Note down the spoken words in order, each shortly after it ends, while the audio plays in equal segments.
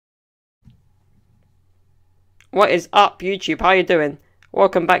What is up, YouTube? How you doing?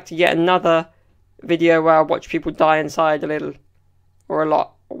 Welcome back to yet another video where I watch people die inside a little. Or a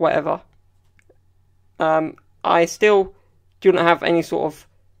lot. Or whatever. I still do not have any sort of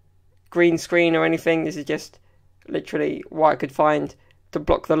green screen or anything. This is just literally what I could find to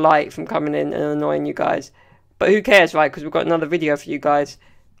block the light from coming in and annoying you guys. But who cares, right? Because we've got another video for you guys.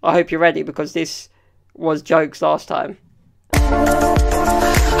 I hope you're ready, because this was jokes last time.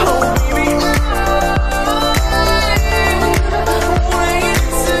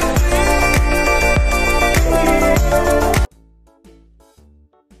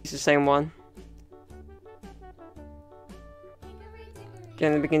 It's the same one.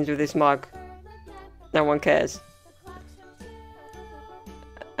 Again, it begins with this mug. No one cares.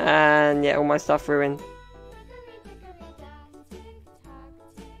 And yeah, all my stuff ruined. Oh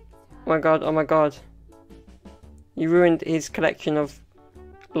my god, oh my god. You ruined his collection of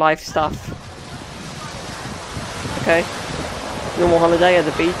life stuff. Okay. Normal holiday at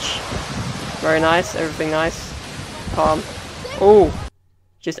the beach. Very nice, everything nice. Calm. Oh!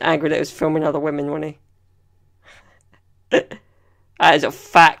 Just angry that it was filming other women, wasn't he? That is a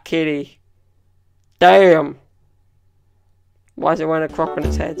fat kitty. Damn! Why is it wearing a crock on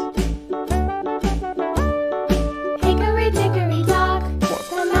its head? What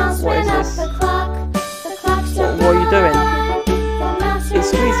is this? What are you doing? He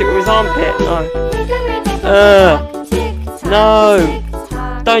squeezed it with his armpit. No. No!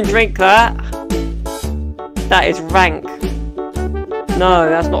 Don't drink that! That is rank. No,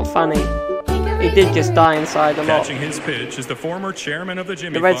 that's not funny. He did just die inside a lot. Catching his pitch is the former chairman of the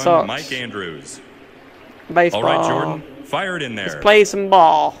Jimmy Red Fund, Sox. Mike Andrews. Baseball. All right, Jordan, fire it in there. Let's play some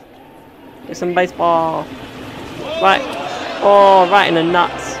ball. Get some baseball. Right. Oh, right in the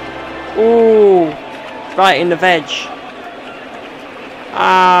nuts. Ooh. Right in the veg.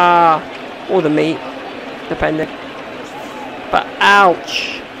 Ah. Or the meat. Depending. But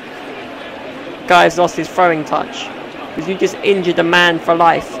ouch. Guy's lost his throwing touch. Because you just injured a man for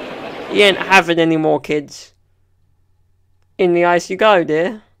life. You ain't having any more kids. In the ice you go,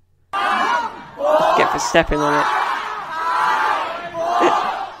 dear. Get for stepping on it.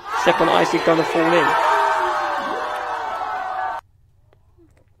 Step on ice, you're gonna fall in.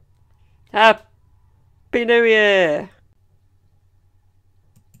 Happy New Year!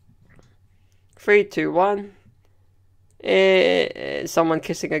 3, 2, 1. Someone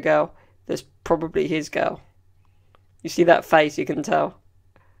kissing a girl. That's probably his girl. You see that face, you can tell.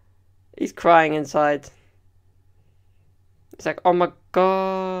 He's crying inside. It's like, oh my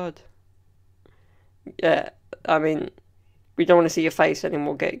god. Yeah, I mean, we don't want to see your face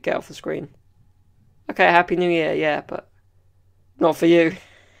anymore. Get off the screen. Okay, Happy New Year, yeah, but not for you.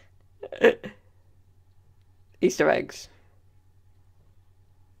 Easter eggs.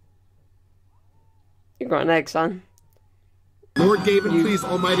 You got an egg, son. Lord gave and please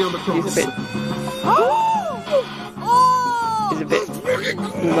Almighty on the cross. He's a bit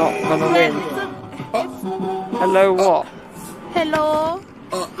not gonna win. Hello, what? Hello?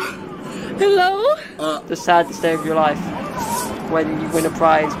 Hello? The saddest day of your life. When you win a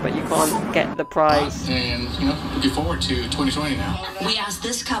prize, but you can't get the prize. And, looking forward to 2020 now. We asked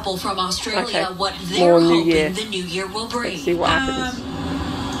this couple from Australia Okay. what they're More New hoping Year. the new year will bring. Let's see what happens.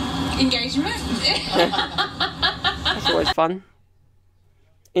 Engagement? That's always fun.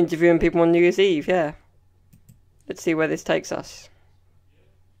 Interviewing people on New Year's Eve, yeah. Let's see where this takes us.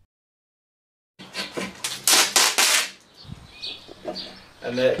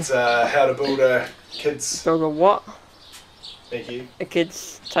 And that's how to build a kids. Build a what? Thank you. A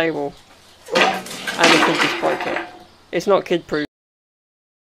kid's table. And a kid just broke it. It's not kid proof.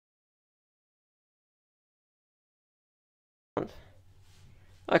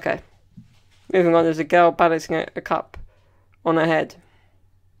 Okay. Moving on, there's a girl balancing a cup on her head.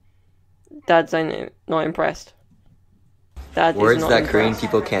 Dad's not impressed. Dad Words is not that impressed. Korean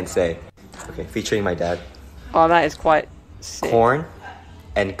people can't say. Okay, featuring my dad. Oh, that is quite sick. Corn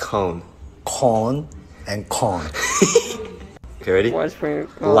and cone. Corn and corn. Okay, ready? What is pretty,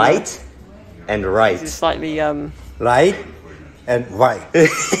 Light and right. This is slightly, Light and white.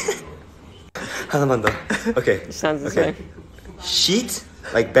 하나만 더. Okay. it sounds the Okay. same. Sheet,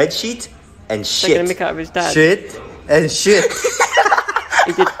 like bed sheet, and Taking a shit. mick out of his dad. Shit and shit.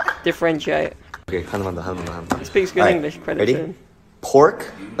 He did differentiate. Okay, 하나만 더. He speaks good Alright, English, credit ready? to him.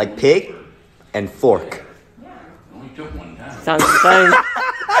 Pork, like pig, and fork. Sounds the same.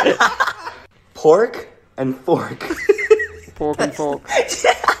 Pork and fork. Pork and fork.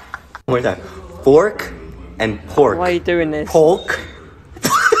 One more time. Fork and pork. Why are you doing this? Pork.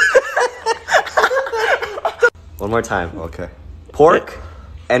 One more time. Okay. Pork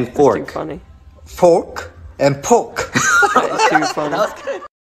and Too fork. funny. Fork and poke. That is too funny.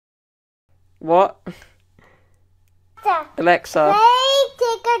 What? Alexa. Play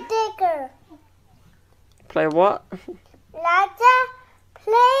Ticker Ticker. Play what? Alexa,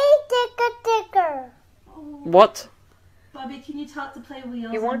 play Ticker Ticker. What? Bobby, can you talk to play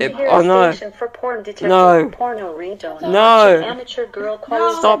wheels? You want to hear Oh a no. station for porn detective No. porno ringtone? No. Amateur girl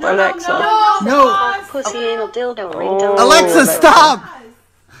calls Stop, Alexa. No. pussy anal dildo Oh. ringtone. Alexa, stop!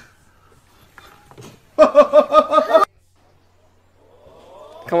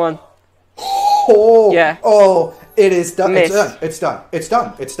 Come on. Oh, Yeah. Oh, it is done. Miss. It's done. It's done. It's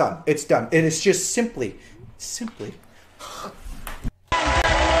done. It's done. It's done. It is just simply.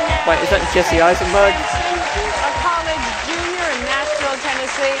 Wait, is that Jesse Eisenberg? A college junior in Nashville,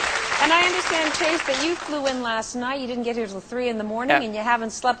 Tennessee. And I understand, Chase, that you flew in last night. You didn't get here till 3 in the morning, Yeah. and you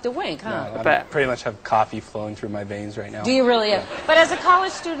haven't slept a wink, huh? I bet. Pretty much have coffee flowing through my veins right now. Do you really? But as a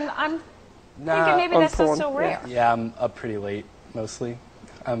college student, I'm thinking maybe on that's not porn, so rare. Yeah, I'm up pretty late, mostly.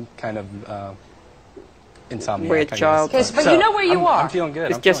 I'm kind of insomniac. Weird I guess. child. Okay, but you know where you are. I'm feeling good.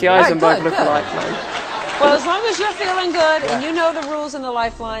 It's I'm Jesse feeling good. Eisenberg Good, good. lookalike, man. Well, as long as you're feeling good and you know the rules and the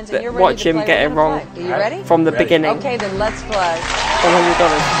lifelines and you're ready Watch to him play, get we're it gonna wrong. play. Are you ready? From the Ready. beginning. Okay, then let's play. $100.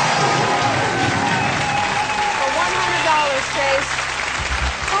 For $100, Chase,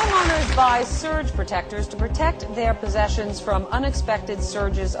 homeowners buy surge protectors to protect their possessions from unexpected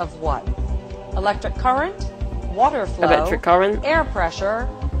surges of what? Electric current, water flow, Electric current. air pressure,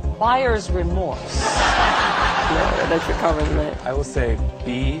 buyer's remorse. No, electric current, mate. I will say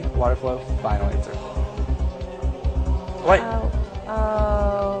B, water flow, final answer. Wait.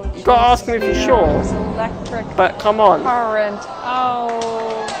 Oh, You gotta ask me if you're sure. electric But come on, current.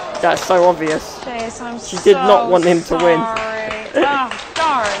 Oh, that's so obvious. Chase, I'm She did not want him to win. sorry. Oh,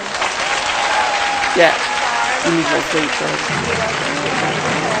 darn. Yeah. You need more sleep, so.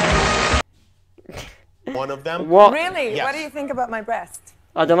 One of them. What? Really? Yes. What do you think about my breast?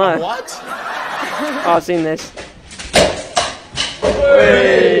 I don't know. What? Oh, I've seen this.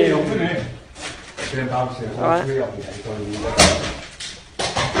 Alright.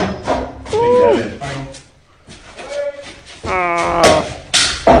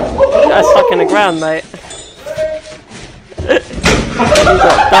 That's stuck in the ground, mate. You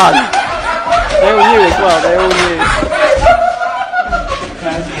got done. They all knew as well, they all knew.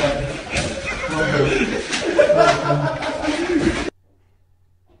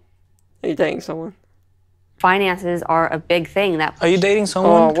 Are you dating someone? Finances are a big thing that. Are you dating Oh,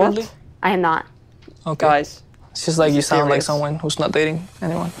 someone what? currently? I am not. Okay. Guys. It's just like you sound like serious. someone who's not dating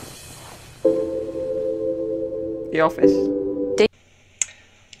anyone. The Office.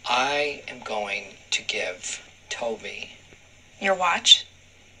 I am going to give Toby Your watch?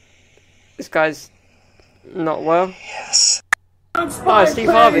 This guy's not well. Yes. Oh, Steve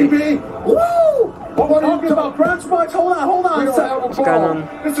Harvey. Woo! But what are you talking about? Grunt spikes? Hold on. What's going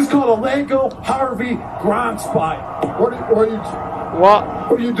on? This is called a Lego Harvey Grunt spike. What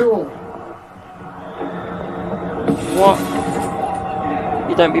are you doing? What?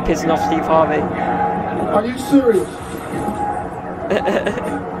 You don't be pissing off Steve Harvey. Are you serious?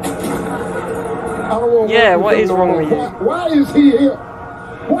 Yeah, what is wrong with you? Why is he here?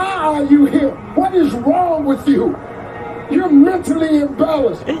 Why are you here? What is wrong with you? You're mentally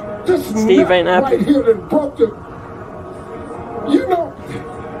imbalanced. This Steve ain't happy. right here that broke the.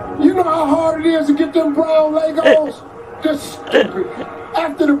 You know how hard it is to get them brown Legos? Just stupid.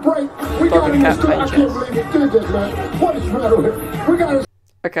 After the break, we got in this. I can't believe you did this, man. What is the matter with it? We got.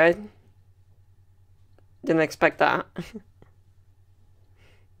 Okay. Didn't expect that.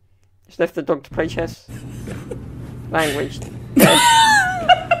 Just left the dog to play chess. Language.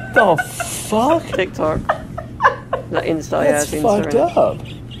 The fuck? TikTok. That Insta, yeah, That's it's fucked Instagram.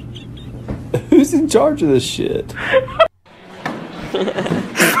 up. Who's in charge of this shit?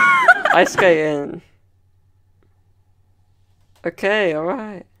 Ice skating. Okay,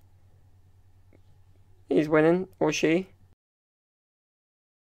 alright. He's winning, or she.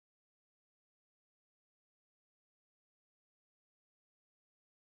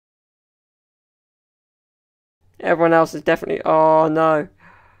 Everyone else is definitely. Oh no.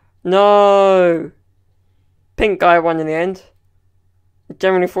 No! Pink guy won in the end. I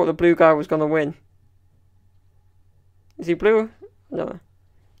generally thought the blue guy was gonna win. Is he blue? No.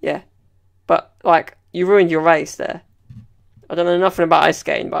 Yeah. But, like, you ruined your race there. I don't know nothing about ice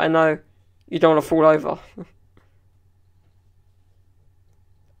skating, but I know you don't want to fall over.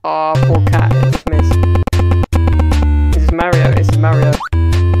 Ah, oh, poor cat. It just missed. This is Mario. This is Mario.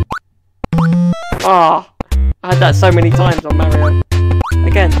 Ah, I had that so many times on Mario.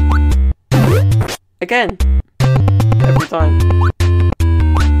 Again. Again. Every time.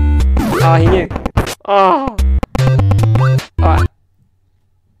 Ah, he knew. Oh. Alright.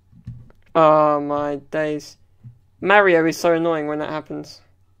 Oh my days. Mario is so annoying when that happens.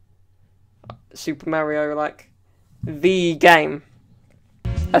 Super Mario, like, the game.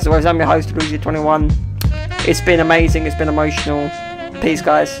 As always, I'm your host, Luigi21. It's been amazing, it's been emotional. Peace,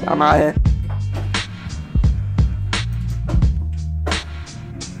 guys. I'm out here.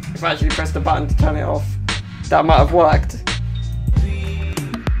 If I actually pressed the button to turn it off, that might have worked.